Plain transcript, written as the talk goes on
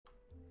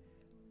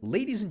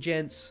Ladies and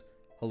gents,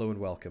 hello and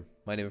welcome.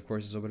 My name, of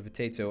course, is Orbital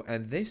Potato,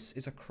 and this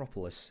is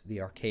Acropolis,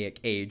 the Archaic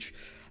Age.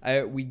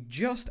 We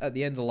just, at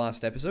the end of the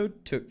last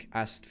episode, took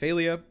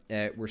Astphalia.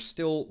 We're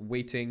still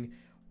waiting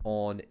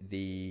on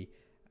the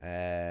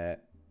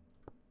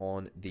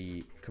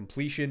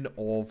completion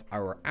of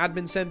our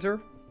admin center.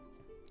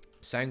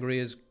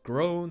 Sangria's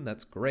grown,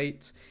 that's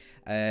great.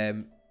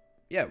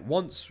 Yeah,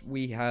 once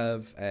we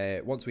have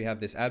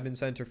this admin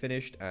center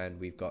finished and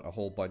we've got a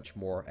whole bunch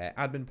more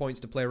admin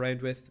points to play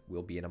around with,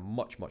 we'll be in a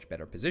much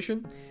better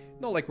position.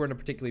 Not like we're in a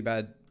particularly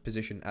bad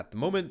position at the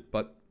moment,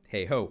 but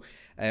hey ho.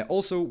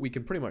 Also, we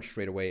can pretty much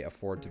straight away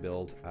afford to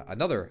build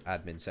another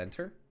admin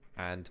center,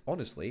 and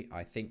honestly,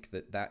 I think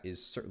that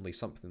is certainly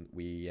something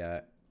we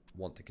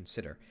want to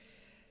consider.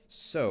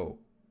 So,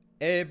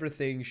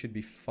 everything should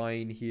be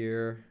fine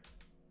here.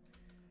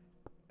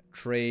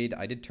 Trade,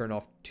 I did turn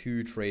off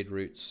 2 trade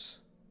routes.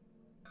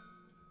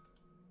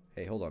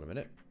 Hey, hold on a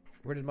minute.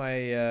 Where'd my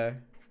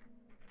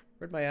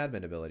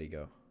admin ability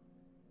go?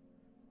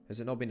 Has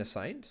it not been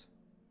assigned?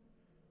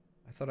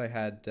 I thought I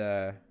had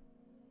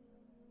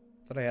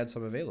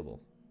some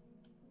available.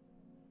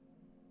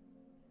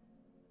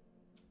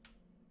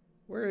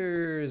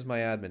 Where is my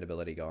admin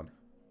ability gone?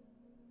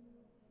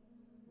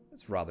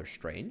 That's rather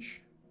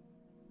strange.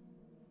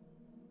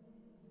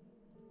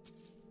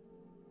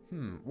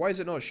 Why is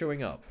it not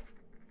showing up?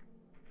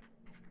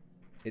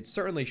 It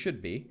certainly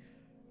should be.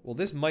 Well,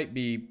 this might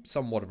be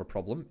somewhat of a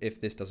problem if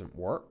this doesn't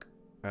work.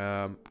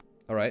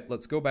 Alright,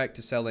 let's go back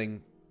to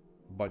selling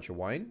a bunch of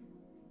wine.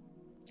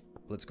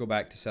 Let's go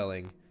back to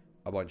selling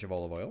a bunch of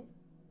olive oil.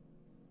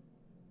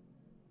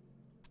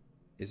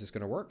 Is this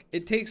going to work?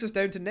 It takes us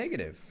down to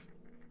negative.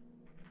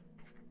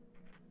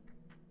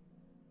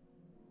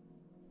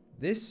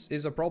 This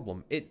is a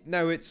problem.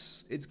 Now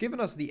it's given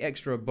us the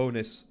extra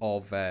bonus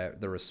of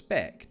the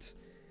respect,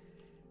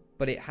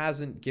 but it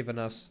hasn't given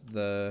us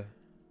the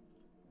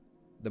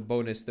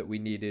bonus that we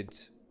needed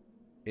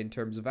in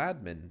terms of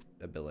admin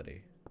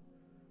ability.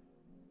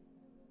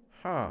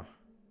 Huh.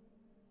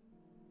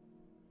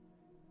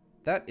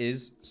 That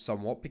is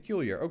somewhat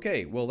peculiar.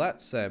 Okay, well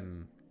that's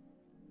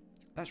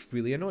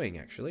really annoying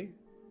actually.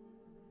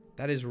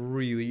 That is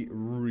really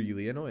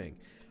annoying.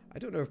 I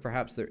don't know if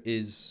perhaps there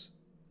is,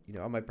 you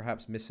know, am I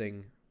perhaps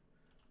missing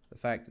the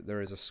fact that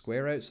there is a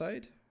square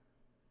outside?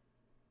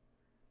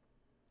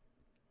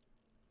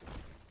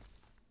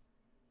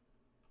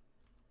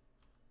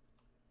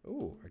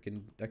 Oh,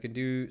 I can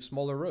do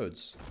smaller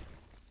roads.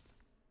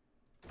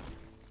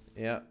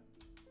 Yeah.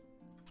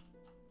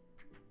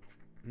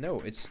 No,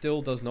 it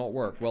still does not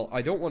work. Well,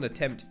 I don't want to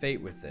tempt fate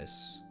with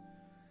this.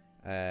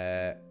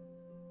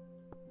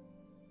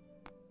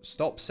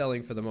 Stop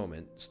selling for the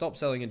moment. Stop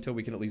selling until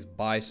we can at least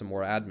buy some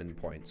more admin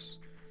points.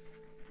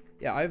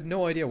 Yeah, I have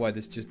no idea why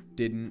this just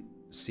didn't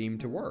seem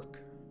to work.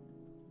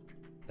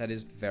 That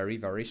is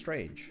very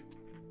strange.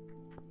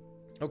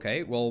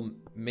 Okay, well,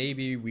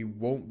 maybe we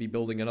won't be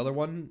building another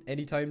one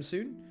anytime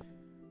soon,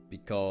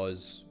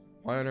 because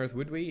why on earth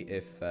would we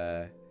if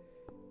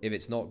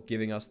it's not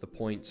giving us the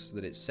points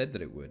that it said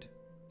that it would?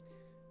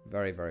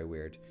 Very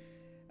weird.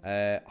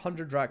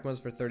 100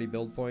 drachmas for 30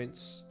 build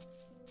points.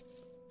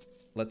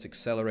 Let's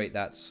accelerate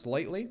that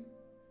slightly.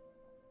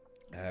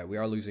 We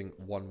are losing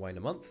 1 wine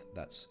a month.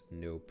 That's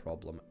no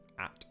problem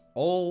at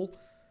all.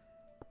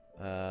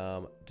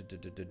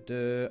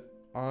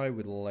 I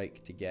would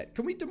like to get...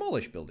 Can we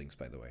demolish buildings,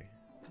 by the way?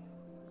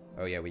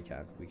 Oh, yeah, we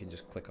can. We can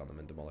just click on them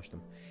and demolish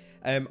them.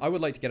 I would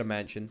like to get a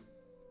mansion.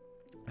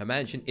 A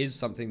mansion is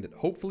something that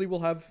hopefully will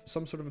have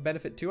some sort of a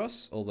benefit to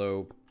us,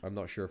 although I'm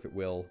not sure if it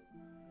will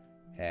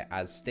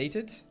as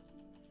stated.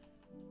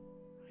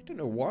 I don't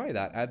know why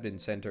that admin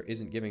center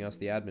isn't giving us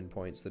the admin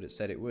points that it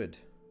said it would.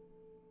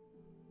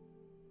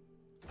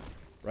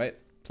 Right,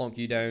 plonk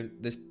you down.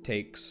 This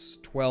takes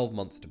 12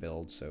 months to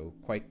build, so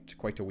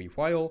quite a wee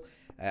while.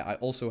 I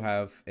also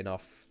have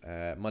enough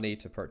money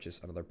to purchase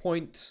another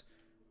point.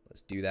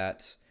 Let's do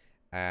that,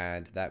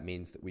 and that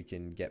means that we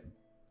can get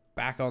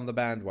back on the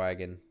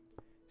bandwagon,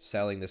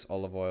 selling this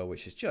olive oil,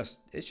 which is just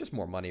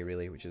more money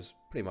really, which is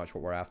pretty much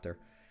what we're after.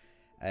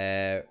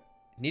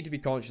 Need to be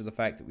conscious of the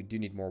fact that we do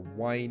need more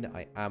wine.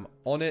 I am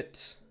on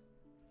it.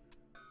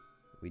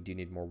 We do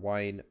need more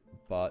wine,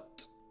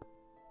 but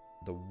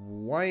the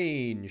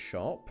wine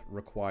shop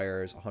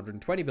requires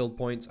 120 build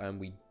points, and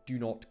we do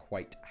not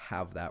quite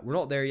have that. We're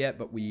not there yet,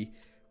 but we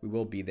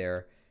will be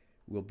there.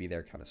 We'll be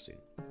there kind of soon.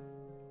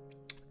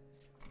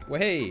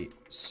 Well, hey,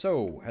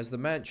 so has the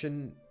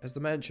mansion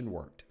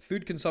worked?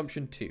 Food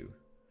consumption 2,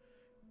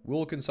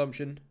 wool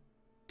consumption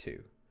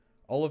 2,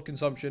 olive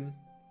consumption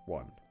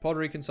 1,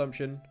 pottery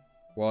consumption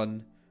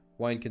 1,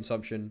 wine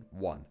consumption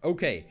 1.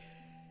 Okay,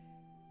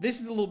 this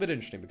is a little bit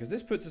interesting because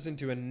this puts us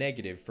into a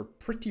negative for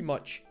pretty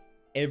much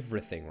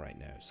everything right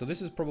now. So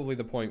this is probably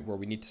the point where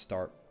we need to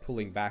start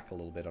pulling back a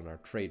little bit on our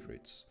trade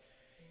routes,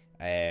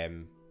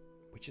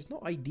 which is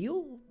not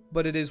ideal,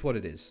 but it is what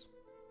it is.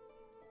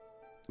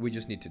 We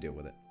just need to deal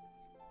with it.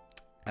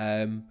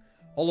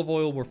 Olive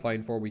oil we're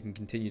fine for. We can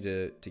continue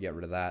to get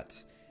rid of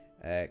that.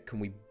 Can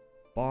we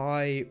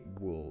buy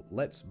wool?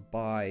 Let's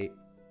buy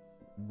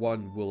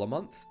 1 wool a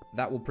month.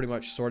 That will pretty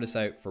much sort us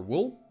out for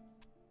wool.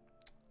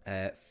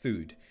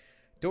 Food.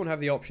 Don't have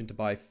the option to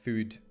buy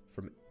food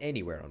from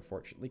anywhere,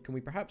 unfortunately. Can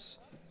we perhaps...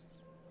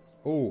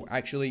 Oh,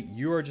 actually,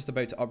 you are just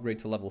about to upgrade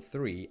to level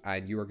 3,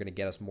 and you are going to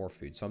get us more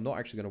food. So I'm not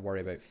actually going to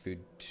worry about food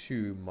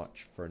too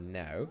much for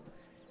now.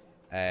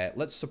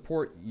 Let's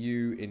support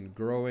you in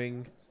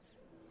growing.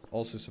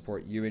 Also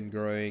support you in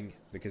growing,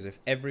 because if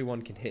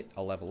everyone can hit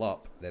a level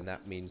up, then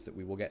that means that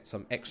we will get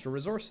some extra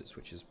resources,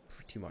 which is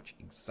pretty much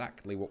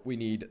exactly what we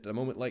need at a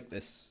moment like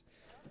this.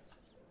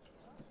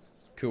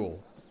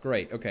 Cool.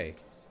 Great. Okay.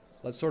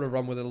 Let's sort of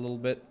run with it a little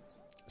bit,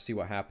 see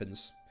what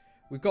happens.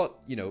 We've got,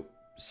 you know,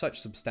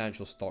 such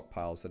substantial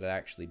stockpiles that it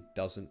actually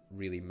doesn't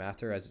really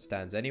matter as it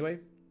stands anyway.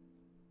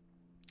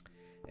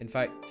 In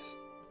fact,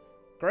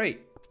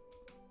 great.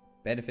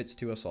 Benefits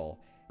to us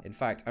all. In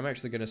fact, I'm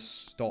actually going to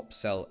stop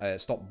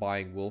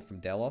buying wool from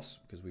Delos,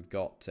 because we've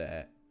got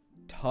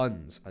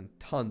tons and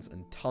tons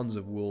and tons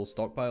of wool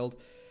stockpiled.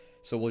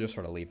 So we'll just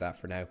sort of leave that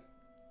for now.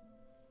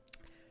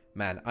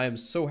 Man, I am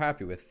so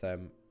happy with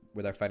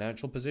our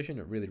financial position.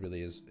 It really,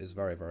 really is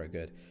very, very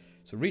good.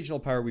 So regional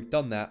power, we've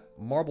done that.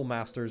 Marble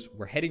Masters,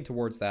 we're heading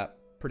towards that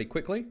pretty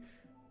quickly,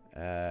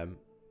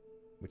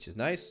 which is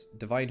nice.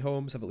 Divine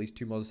Homes, have at least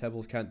 2 Mother's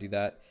Temples, can't do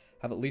that.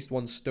 Have at least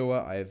 1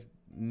 Stoa, I have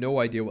no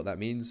idea what that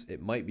means.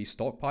 It might be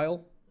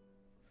stockpile.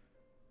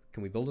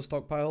 Can we build a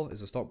stockpile?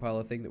 Is a stockpile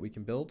a thing that we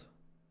can build?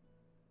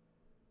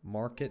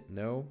 Market,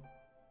 no.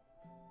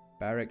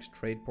 Barracks,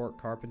 Tradeport,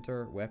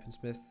 Carpenter,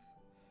 Weaponsmith.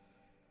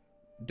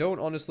 Don't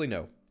honestly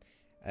know.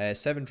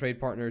 7 trade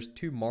partners,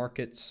 2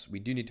 markets. We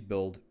do need to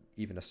build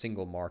even a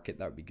single market.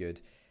 That would be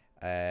good.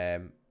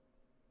 And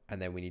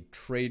then we need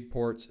trade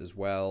ports as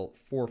well.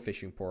 4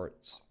 fishing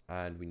ports.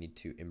 And we need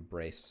to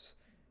embrace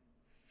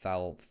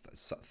Thal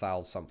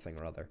something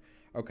or other.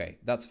 Okay,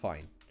 that's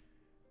fine.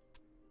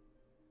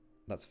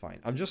 That's fine.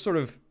 I'm just sort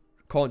of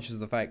conscious of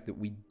the fact that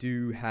we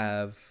do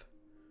have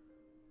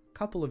a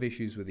couple of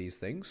issues with these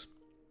things.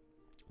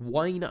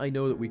 Wine, I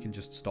know that we can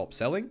just stop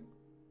selling.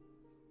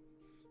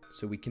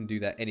 So we can do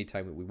that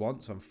anytime that we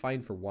want. So I'm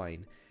fine for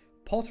wine.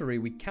 Pottery,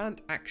 we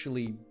can't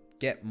actually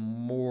get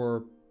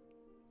more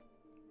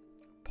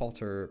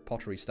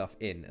pottery stuff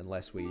in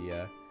unless we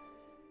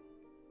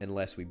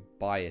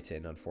buy it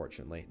in,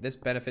 unfortunately. This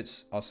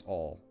benefits us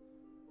all.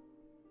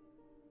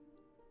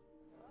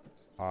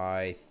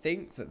 I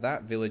think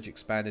that village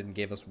expanded and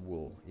gave us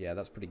wool. Yeah,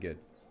 that's pretty good.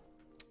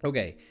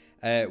 Okay,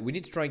 we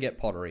need to try and get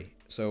pottery.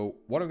 So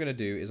what I'm going to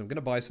do is I'm going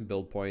to buy some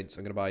build points.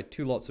 I'm going to buy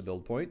 2 lots of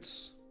build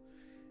points.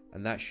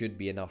 And that should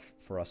be enough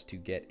for us to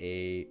get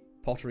a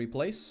pottery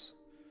place.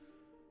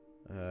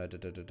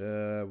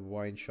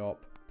 Wine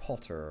shop.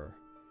 Potter.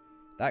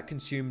 That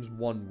consumes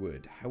 1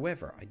 wood.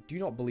 However, I do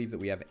not believe that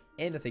we have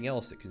anything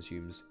else that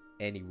consumes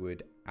any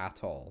wood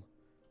at all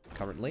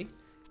currently.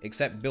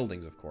 Except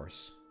buildings, of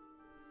course.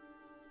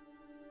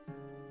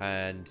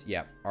 And,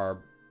 yeah,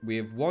 we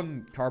have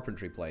 1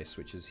 carpentry place,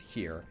 which is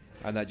here.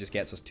 And that just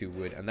gets us 2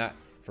 wood. And that,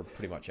 for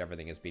pretty much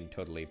everything, has been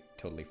totally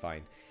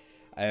fine.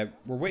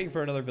 We're waiting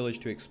for another village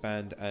to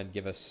expand and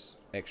give us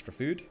extra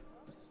food.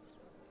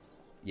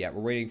 Yeah,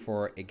 we're waiting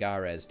for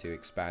Igares to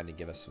expand and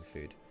give us some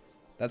food.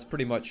 That's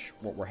pretty much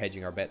what we're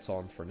hedging our bets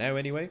on for now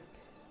anyway.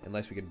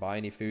 Unless we can buy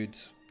any food.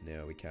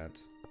 No, we can't.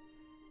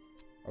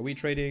 Are we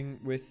trading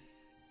with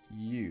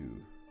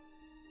you?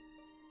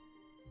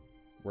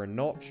 We're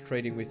not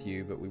trading with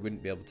you, but we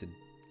wouldn't be able to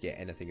get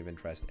anything of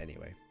interest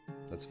anyway.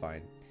 That's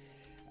fine.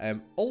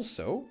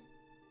 Also,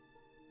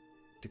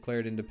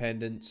 declared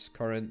independence,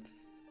 Corinth,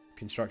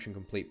 construction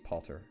complete,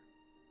 Potter.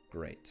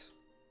 Great.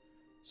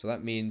 So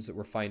that means that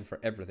we're fine for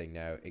everything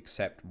now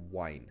except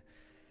wine.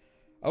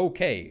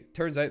 Okay,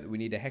 turns out that we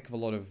need a heck of a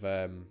lot of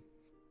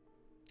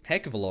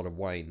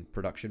wine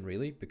production,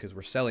 really, because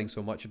we're selling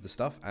so much of the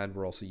stuff and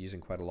we're also using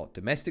quite a lot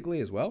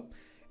domestically as well.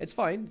 It's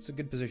fine. It's a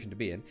good position to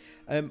be in.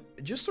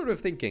 Just sort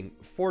of thinking,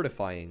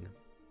 fortifying.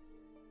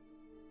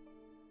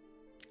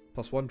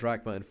 +1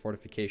 drachma and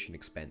fortification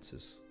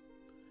expenses.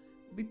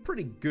 It'd be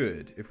pretty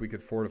good if we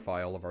could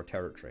fortify all of our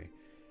territory.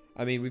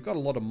 I mean, we've got a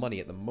lot of money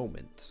at the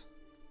moment.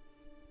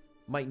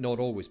 Might not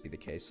always be the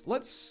case.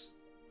 Let's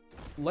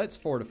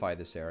fortify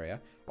this area.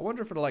 I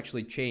wonder if it'll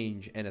actually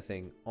change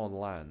anything on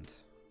land.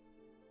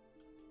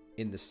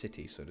 In the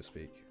city, so to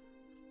speak.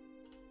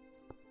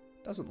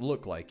 Doesn't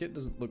look like it.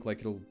 Doesn't look like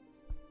it'll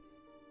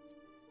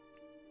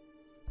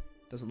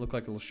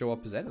show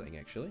up as anything,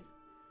 actually.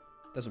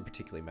 Doesn't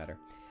particularly matter.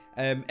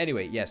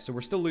 Anyway, yes, so we're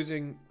still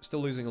losing a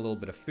little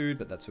bit of food,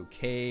 but that's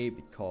okay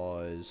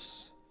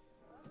because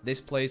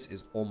this place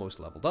is almost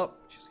leveled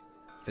up, which is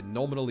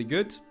phenomenally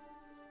good.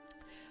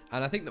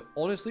 And I think that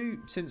honestly,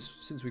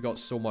 since we got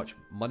so much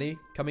money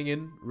coming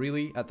in,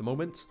 really, at the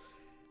moment,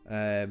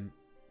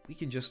 we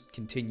can just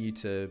continue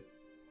to...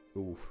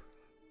 Ooh,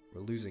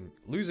 we're losing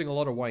a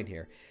lot of wine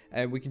here.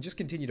 And we can just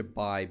continue to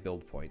buy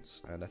build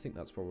points. And I think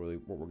that's probably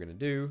what we're going to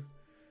do.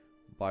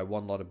 Buy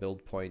 1 lot of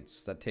build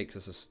points. That takes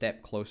us a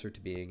step closer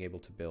to being able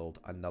to build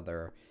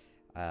another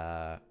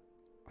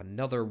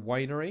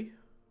winery.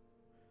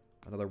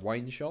 Another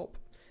wine shop.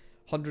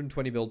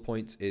 120 build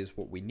points is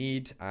what we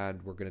need,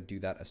 and we're going to do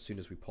that as soon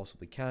as we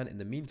possibly can. In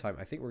the meantime,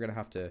 I think we're going to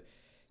have to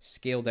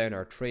scale down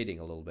our trading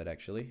a little bit,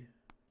 actually.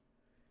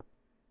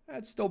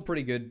 It's still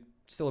pretty good.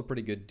 Still a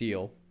pretty good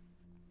deal.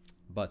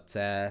 But,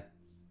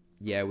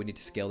 yeah, we need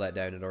to scale that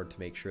down in order to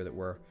make sure that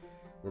we're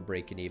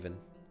breaking even.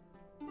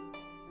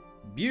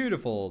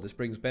 Beautiful. This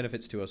brings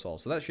benefits to us all.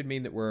 So that should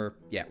mean that we're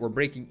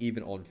breaking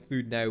even on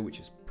food now, which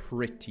is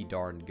pretty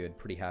darn good.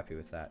 Pretty happy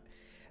with that.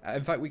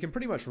 In fact, we can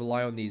pretty much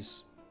rely on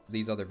these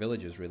other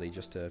villages, really,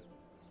 just to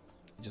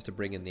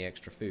bring in the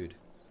extra food.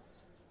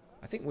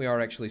 I think we are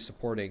actually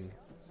supporting,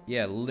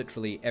 yeah,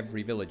 literally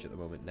every village at the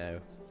moment now.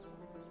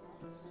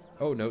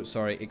 Oh, no,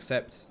 sorry,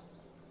 except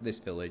this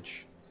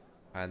village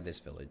and this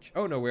village.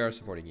 Oh, no, we are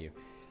supporting you.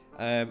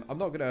 I'm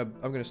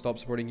gonna stop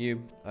supporting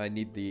you. I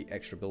need the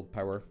extra build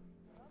power,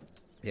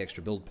 the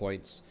extra build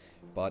points,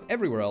 but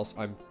everywhere else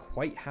I'm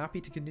quite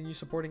happy to continue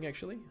supporting,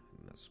 actually.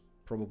 That's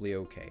probably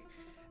okay.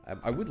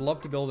 I would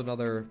love to build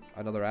another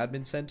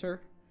admin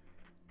center,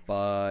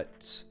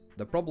 but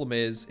the problem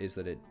is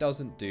that it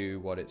doesn't do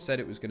what it said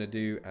it was going to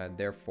do, and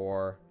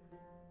therefore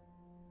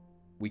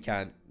we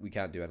can't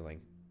do anything.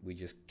 We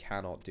just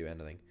cannot do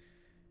anything.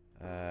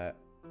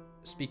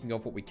 Speaking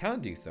of what we can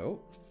do,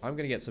 though, I'm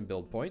going to get some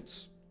build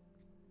points,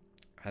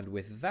 and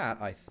with that,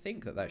 I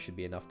think that should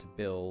be enough to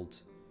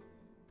build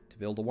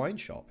a wine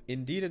shop.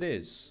 Indeed, it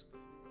is.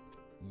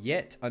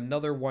 Yet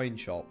another wine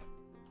shop.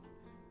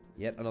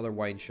 Yet another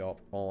wine shop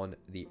on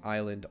the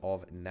island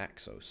of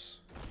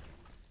Naxos.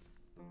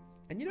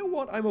 And you know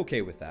what? I'm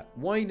okay with that.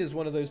 Wine is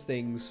one of those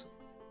things.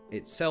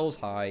 It sells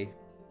high.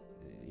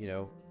 You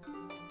know,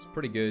 it's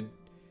pretty good.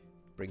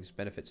 Brings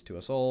benefits to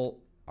us all.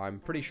 I'm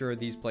pretty sure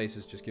these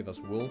places just give us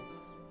wool.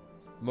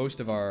 Most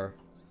of our...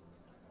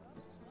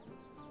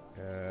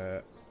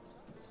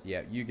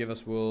 yeah, you give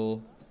us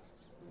wool.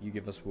 You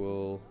give us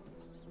wool.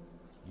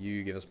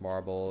 You give us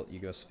marble. You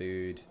give us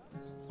food.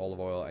 Olive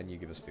oil, and you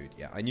give us food.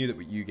 Yeah, I knew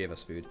that you gave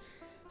us food.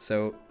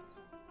 So,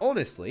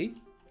 honestly,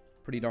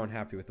 pretty darn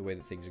happy with the way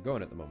that things are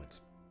going at the moment.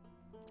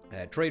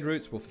 Trade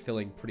routes, we're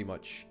fulfilling pretty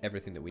much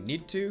everything that we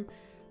need to.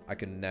 I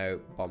can now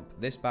bump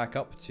this back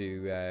up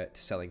to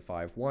selling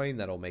 5 wine.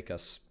 That'll make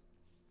us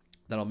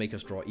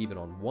draw even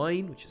on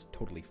wine, which is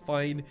totally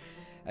fine.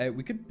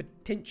 We could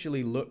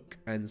potentially look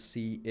and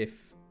see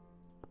if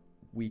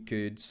we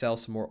could sell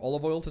some more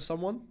olive oil to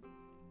someone.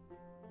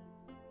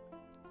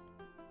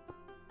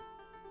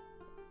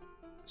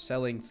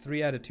 Selling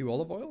 3 out of 2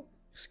 olive oil?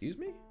 Excuse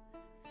me?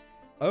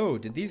 Oh,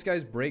 did these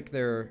guys break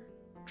their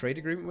trade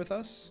agreement with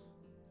us?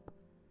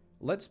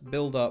 Let's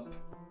build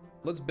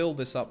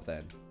this up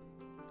then.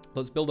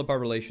 Let's build up our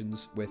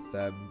relations with,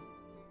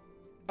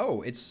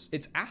 oh, it's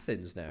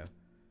Athens now.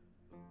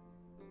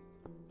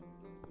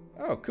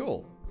 Oh,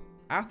 cool.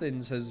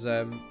 Athens has,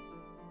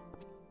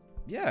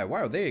 yeah,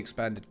 wow, they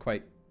expanded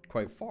quite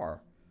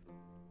far.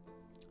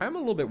 I'm a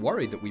little bit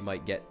worried that we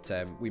might get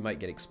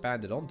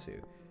expanded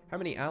onto. How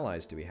many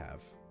allies do we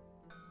have?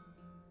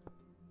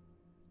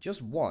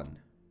 Just 1.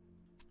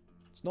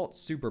 It's not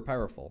super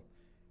powerful.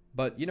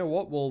 But you know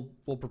what?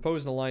 We'll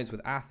propose an alliance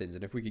with Athens,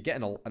 and if we could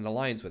get an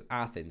alliance with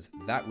Athens,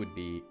 that would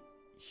be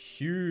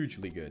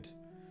hugely good.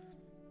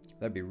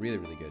 That'd be really,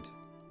 really good.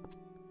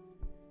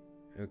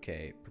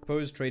 Okay,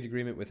 proposed trade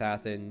agreement with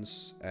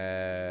Athens.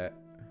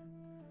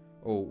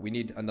 Oh, we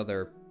need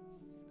another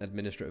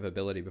administrative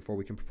ability before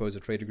we can propose a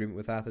trade agreement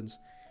with Athens.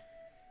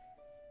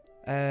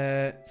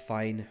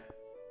 Fine.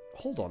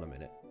 Hold on a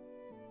minute.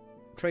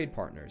 Trade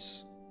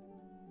partners.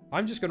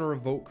 I'm just going to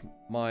revoke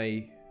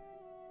my...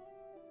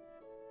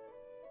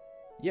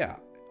 Yeah,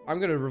 I'm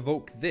going to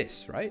revoke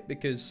this, right?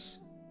 Because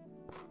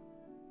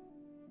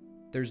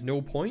there's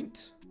no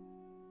point.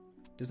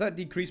 Does that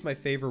decrease my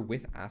favor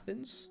with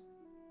Athens?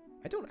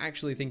 I don't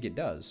actually think it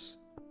does.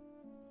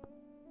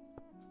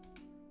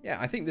 Yeah,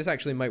 I think this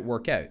actually might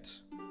work out.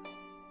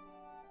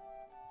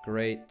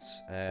 Great.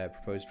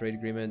 Proposed trade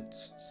agreement.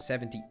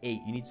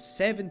 78. You need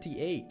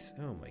 78.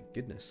 Oh my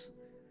goodness.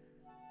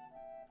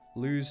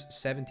 Lose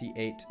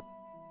 78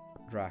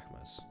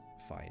 drachmas.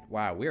 Fine.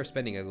 Wow, we are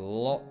spending a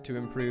lot to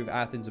improve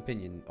Athens'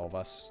 opinion of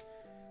us.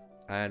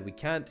 And we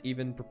can't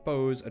even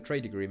propose a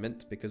trade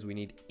agreement because we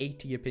need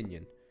 80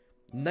 opinion.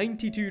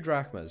 92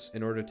 drachmas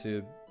in order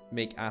to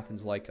make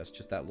Athens like us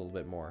just that little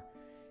bit more.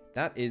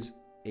 That is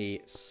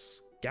a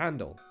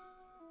scandal.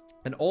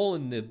 And all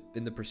in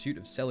the pursuit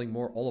of selling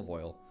more olive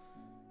oil.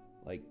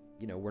 Like,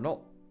 you know, we're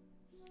not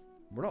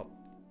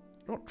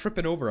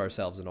tripping over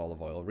ourselves in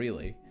olive oil,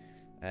 really.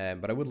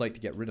 But I would like to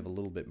get rid of a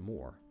little bit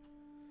more.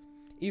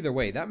 Either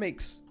way, that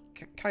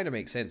kind of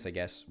makes sense, I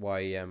guess,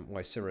 why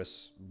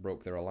Cyrus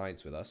broke their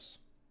alliance with us.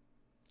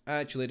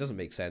 Actually, it doesn't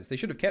make sense. They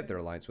should have kept their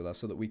alliance with us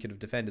so that we could have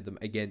defended them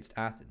against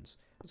Athens.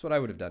 That's what I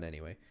would have done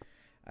anyway.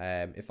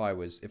 If I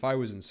was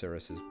in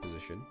Cyrus's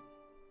position.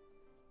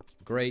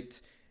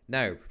 Great.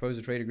 Now, propose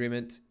a trade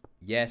agreement.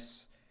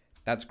 Yes,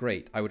 that's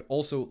great. I would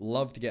also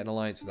love to get an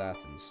alliance with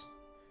Athens.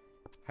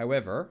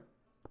 However,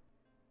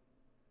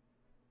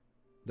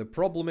 the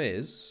problem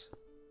is...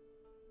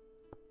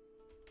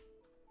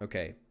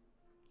 Okay,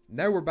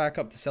 now we're back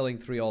up to selling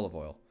 3 olive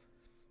oil.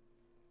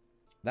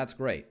 That's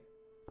great.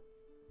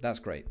 That's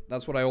great.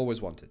 That's what I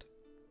always wanted.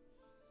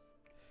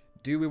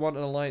 Do we want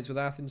an alliance with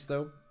Athens,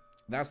 though?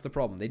 That's the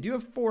problem. They do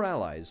have 4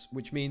 allies,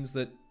 which means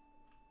that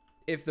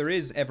if there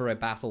is ever a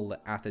battle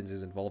that Athens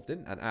is involved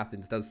in, and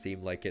Athens does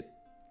seem like it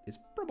is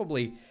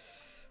probably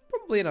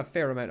in a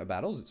fair amount of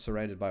battles. It's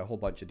surrounded by a whole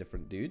bunch of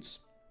different dudes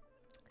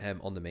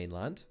on the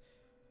mainland.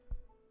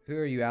 Who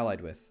are you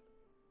allied with?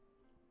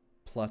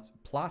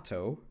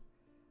 Plato,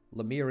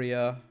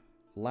 Lemuria,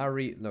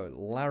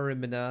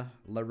 Larimina,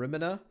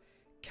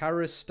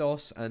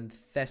 Charistos, and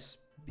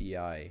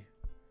Thespiae.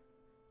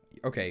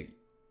 Okay,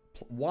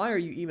 why are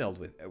you emailed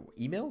with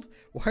emailed?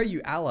 Why are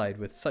you allied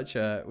with such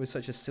a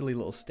silly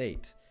little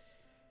state?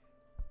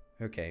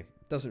 Okay,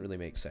 doesn't really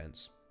make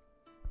sense.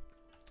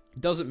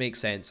 Doesn't make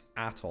sense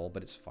at all,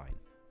 but it's fine.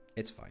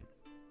 It's fine.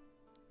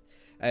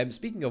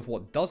 Speaking of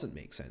what doesn't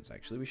make sense,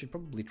 actually, we should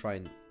probably try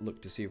and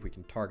look to see if we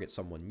can target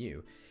someone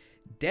new.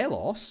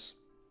 Delos?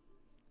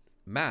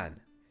 Man,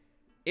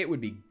 it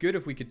would be good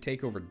if we could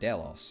take over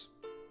Delos.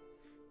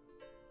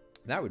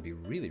 That would be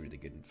really, really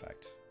good, in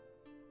fact.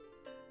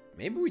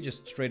 Maybe we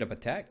just straight up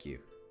attack you.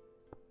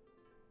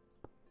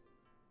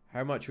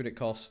 How much would it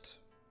cost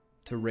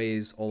to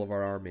raise all of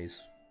our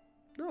armies?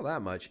 Not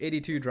that much.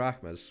 82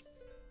 drachmas.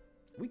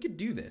 We could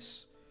do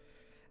this.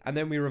 And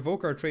then we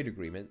revoke our trade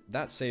agreement.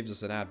 That saves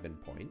us an admin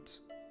point.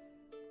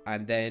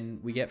 And then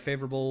we get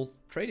favorable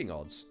trading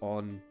odds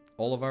on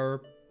all of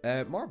our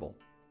marble.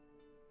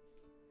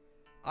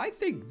 I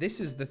think this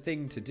is the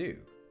thing to do.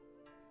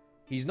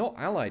 He's not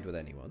allied with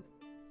anyone.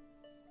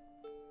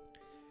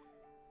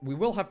 We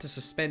will have to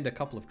suspend a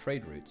couple of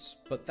trade routes,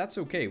 but that's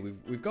okay.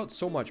 We've got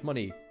so much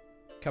money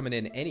coming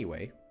in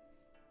anyway.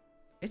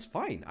 It's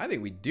fine. I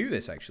think we do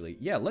this, actually.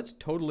 Yeah, let's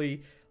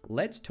totally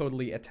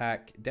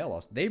attack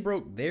Delos. They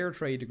broke their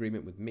trade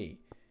agreement with me.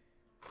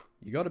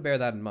 You got to bear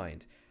that in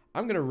mind.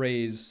 I'm going to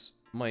raise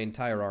my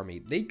entire army.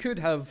 They could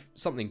have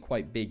something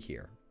quite big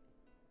here.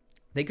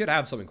 They could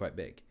have something quite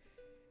big.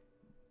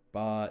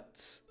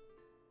 But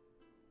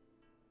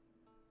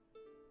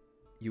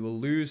you will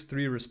lose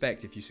 3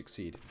 respect if you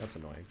succeed. That's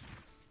annoying.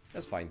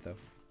 That's fine, though.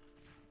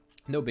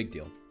 No big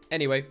deal.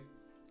 Anyway,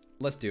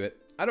 let's do it.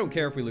 I don't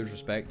care if we lose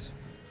respect.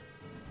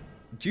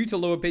 Due to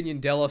low opinion,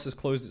 Delos has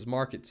closed its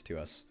markets to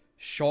us.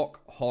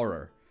 Shock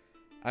horror.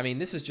 I mean,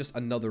 this is just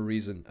another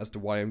reason as to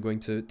why I'm going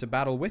to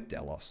battle with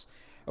Delos.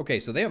 Okay,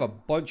 so they have a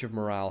bunch of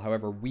morale.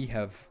 However, we've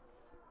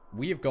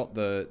got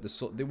the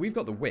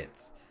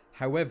width.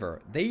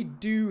 However, they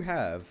do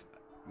have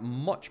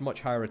much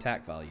higher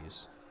attack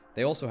values.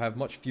 They also have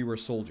much fewer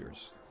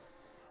soldiers,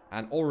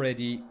 and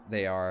already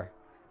they are.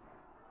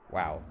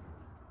 Wow.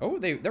 Oh,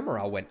 their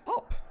morale went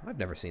up. I've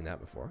never seen that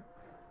before.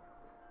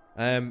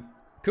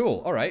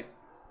 Cool. All right.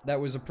 That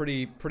was a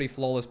pretty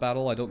flawless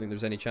battle. I don't think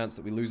there's any chance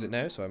that we lose it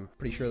now, so I'm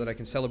pretty sure that I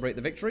can celebrate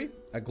the victory.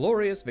 A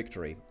glorious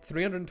victory.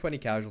 320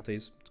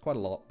 casualties. It's quite a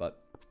lot,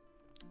 but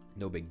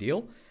no big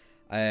deal.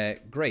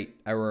 Great.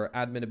 Our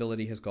admin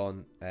ability has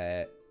gone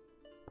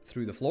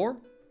through the floor.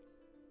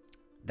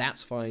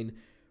 That's fine.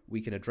 We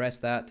can address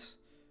that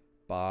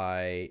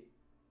by...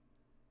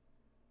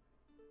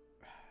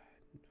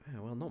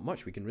 well, not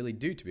much we can really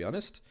do, to be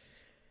honest.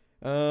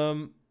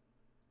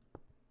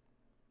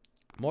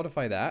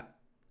 Modify that.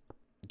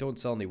 Don't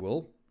sell any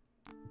wool.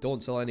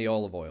 Don't sell any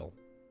olive oil.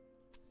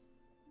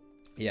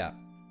 Yeah.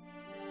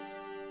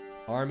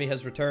 Army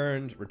has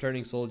returned.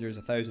 Returning soldiers.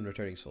 1,000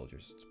 returning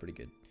soldiers. It's pretty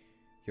good.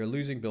 You're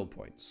losing build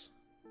points.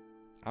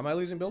 Am I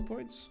losing build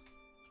points?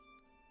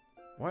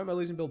 Why am I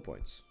losing build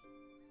points?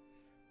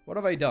 What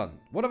have I done?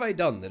 What have I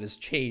done that has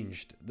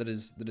changed?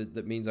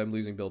 That means I'm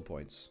losing build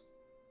points.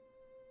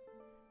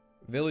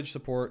 Village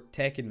support.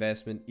 Tech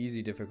investment.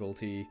 Easy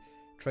difficulty.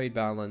 Trade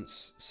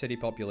balance. City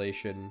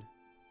population.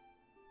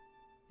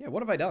 Yeah,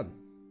 what have I done?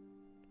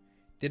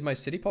 Did my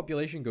city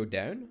population go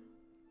down?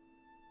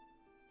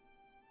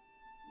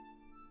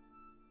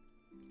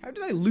 How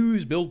did I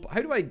lose build?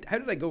 How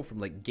did I go from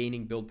like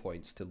gaining build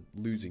points to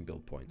losing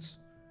build points?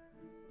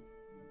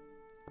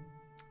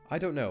 I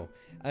don't know.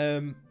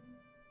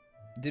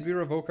 Did we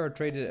revoke our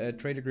trade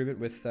agreement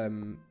with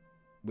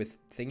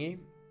Thingy?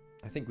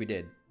 I think we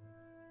did.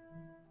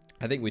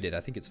 I think we did. I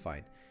think it's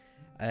fine.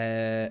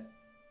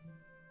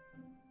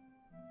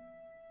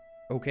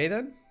 Okay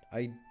then.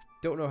 I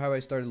don't know how I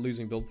started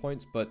losing build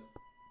points, but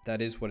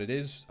that is what it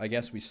is. I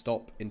guess we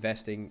stop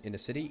investing in a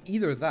city.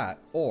 Either that,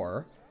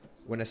 or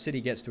when a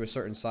city gets to a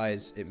certain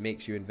size, it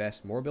makes you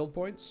invest more build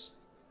points.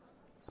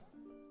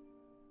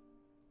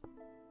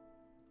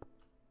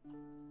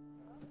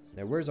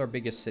 Now, where's our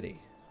biggest city?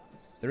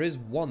 There is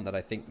one that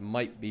I think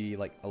might be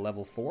like a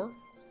level 4.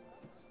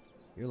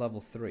 You're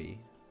level 3.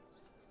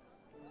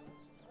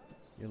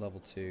 You're level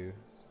 2.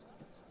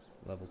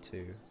 Level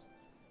 2.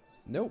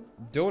 Nope,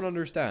 don't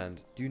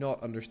understand. Do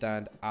not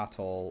understand at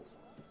all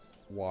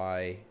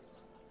why.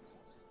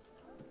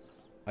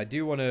 I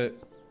do want to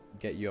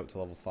get you up to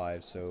level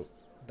 5, so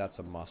that's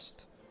a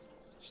must.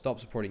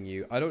 Stop supporting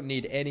you. I don't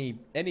need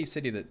any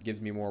city that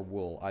gives me more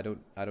wool. I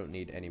don't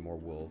need any more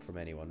wool from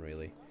anyone,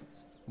 really.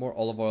 More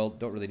olive oil.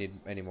 Don't really need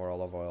any more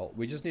olive oil.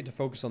 We just need to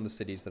focus on the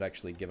cities that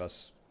actually give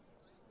us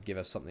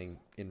something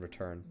in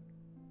return.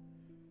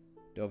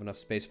 Don't have enough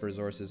space for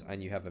resources,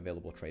 and you have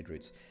available trade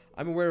routes.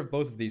 I'm aware of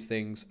both of these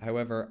things.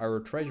 However,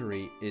 our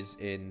treasury is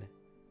in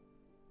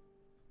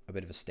a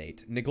bit of a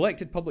state.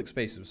 Neglected public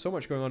spaces. With so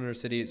much going on in our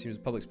city, it seems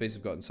public spaces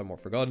have gotten somewhat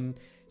forgotten.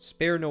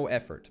 Spare no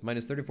effort.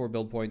 Minus 34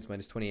 build points,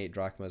 minus 28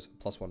 drachmas,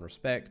 plus 1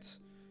 respect.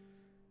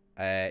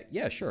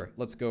 Yeah, sure.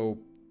 Let's go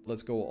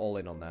all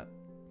in on that.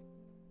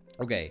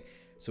 Okay,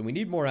 so we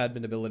need more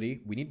admin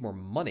ability. We need more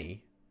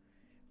money.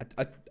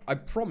 I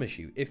promise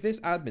you, if this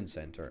admin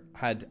center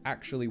had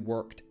actually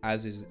worked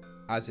as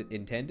it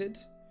intended,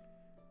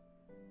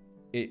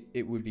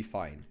 it would be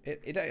fine.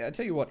 I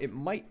tell you what, it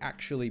might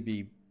actually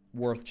be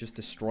worth just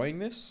destroying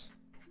this.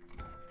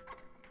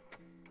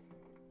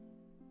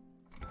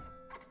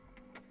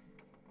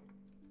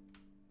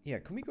 Yeah,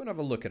 can we go and have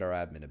a look at our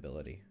admin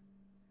ability?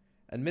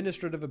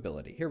 Administrative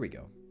ability. Here we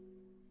go.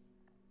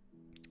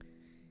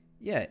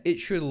 Yeah, it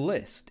should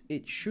list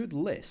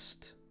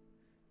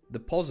the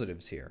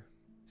positives here.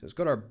 So it's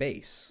got our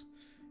base.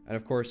 And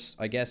of course,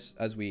 I guess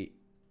as we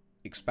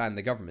expand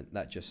the government,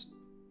 that just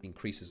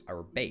increases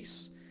our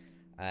base.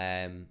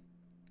 Man,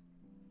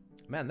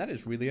 that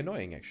is really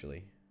annoying,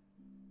 actually.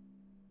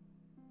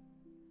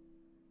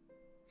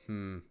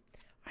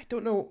 I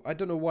don't know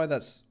why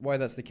that's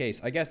the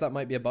case. I guess that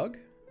might be a bug.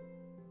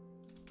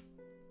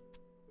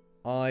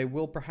 I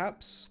will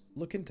perhaps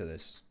look into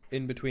this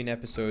in between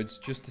episodes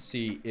just to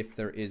see if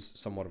there is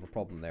somewhat of a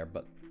problem there,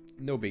 but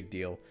no big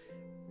deal.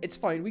 It's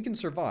fine, we can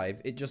survive.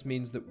 It just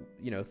means that,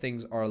 you know,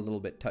 things are a little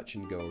bit touch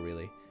and go,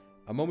 really.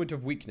 A moment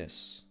of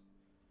weakness.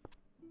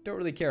 Don't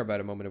really care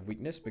about a moment of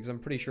weakness because I'm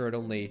pretty sure it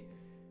only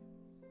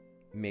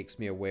makes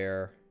me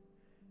aware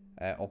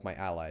of my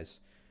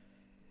allies.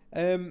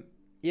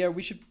 Yeah,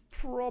 we should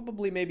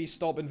probably maybe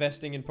stop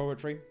investing in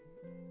poetry.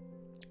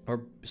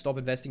 Or stop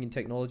investing in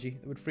technology.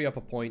 It would free up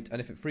a point,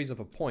 and if it frees up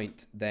a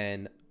point,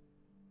 then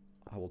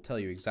I will tell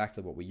you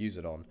exactly what we use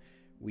it on.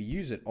 We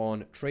use it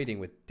on trading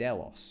with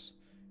Delos,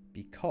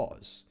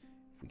 because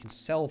if we can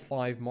sell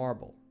 5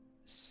 marble,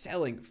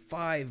 selling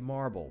 5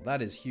 marble,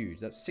 that is huge.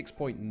 That's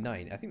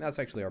 6.9. I think that's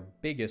actually our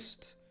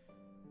biggest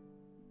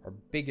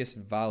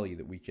value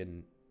that we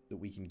can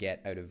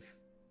get out of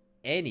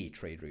any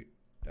trade route.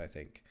 I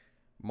think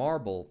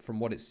marble, from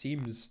what it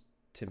seems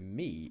to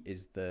me,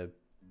 is the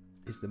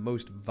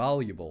most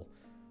valuable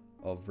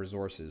of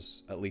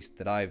resources, at least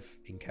that I've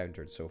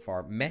encountered so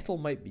far. Metal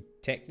might be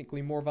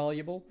technically more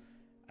valuable,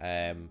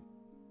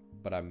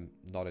 but I'm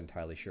not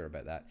entirely sure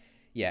about that.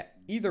 Yeah,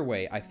 either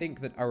way, I think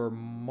that our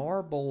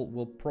marble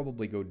will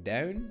probably go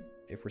down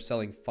if we're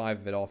selling 5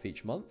 of it off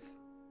each month.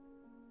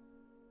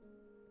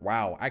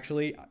 Wow,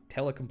 actually,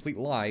 tell a complete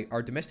lie,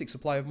 our domestic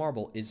supply of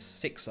marble is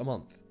 6 a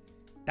month.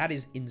 That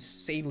is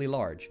insanely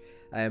large.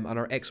 And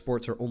our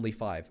exports are only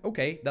 5.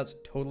 Okay, that's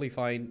totally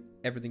fine.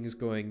 Everything is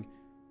going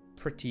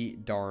pretty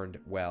darned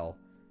well.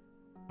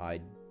 I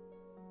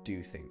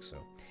do think so.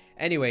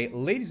 Anyway,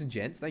 ladies and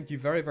gents, thank you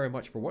very, very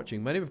much for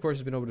watching. My name, of course,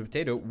 has been Orbital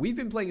Potato. We've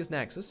been playing as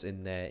Naxos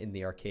in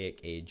the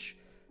Archaic Age.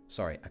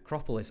 Sorry,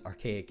 Acropolis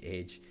Archaic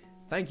Age.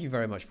 Thank you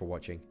very much for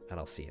watching, and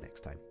I'll see you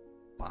next time.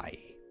 Bye.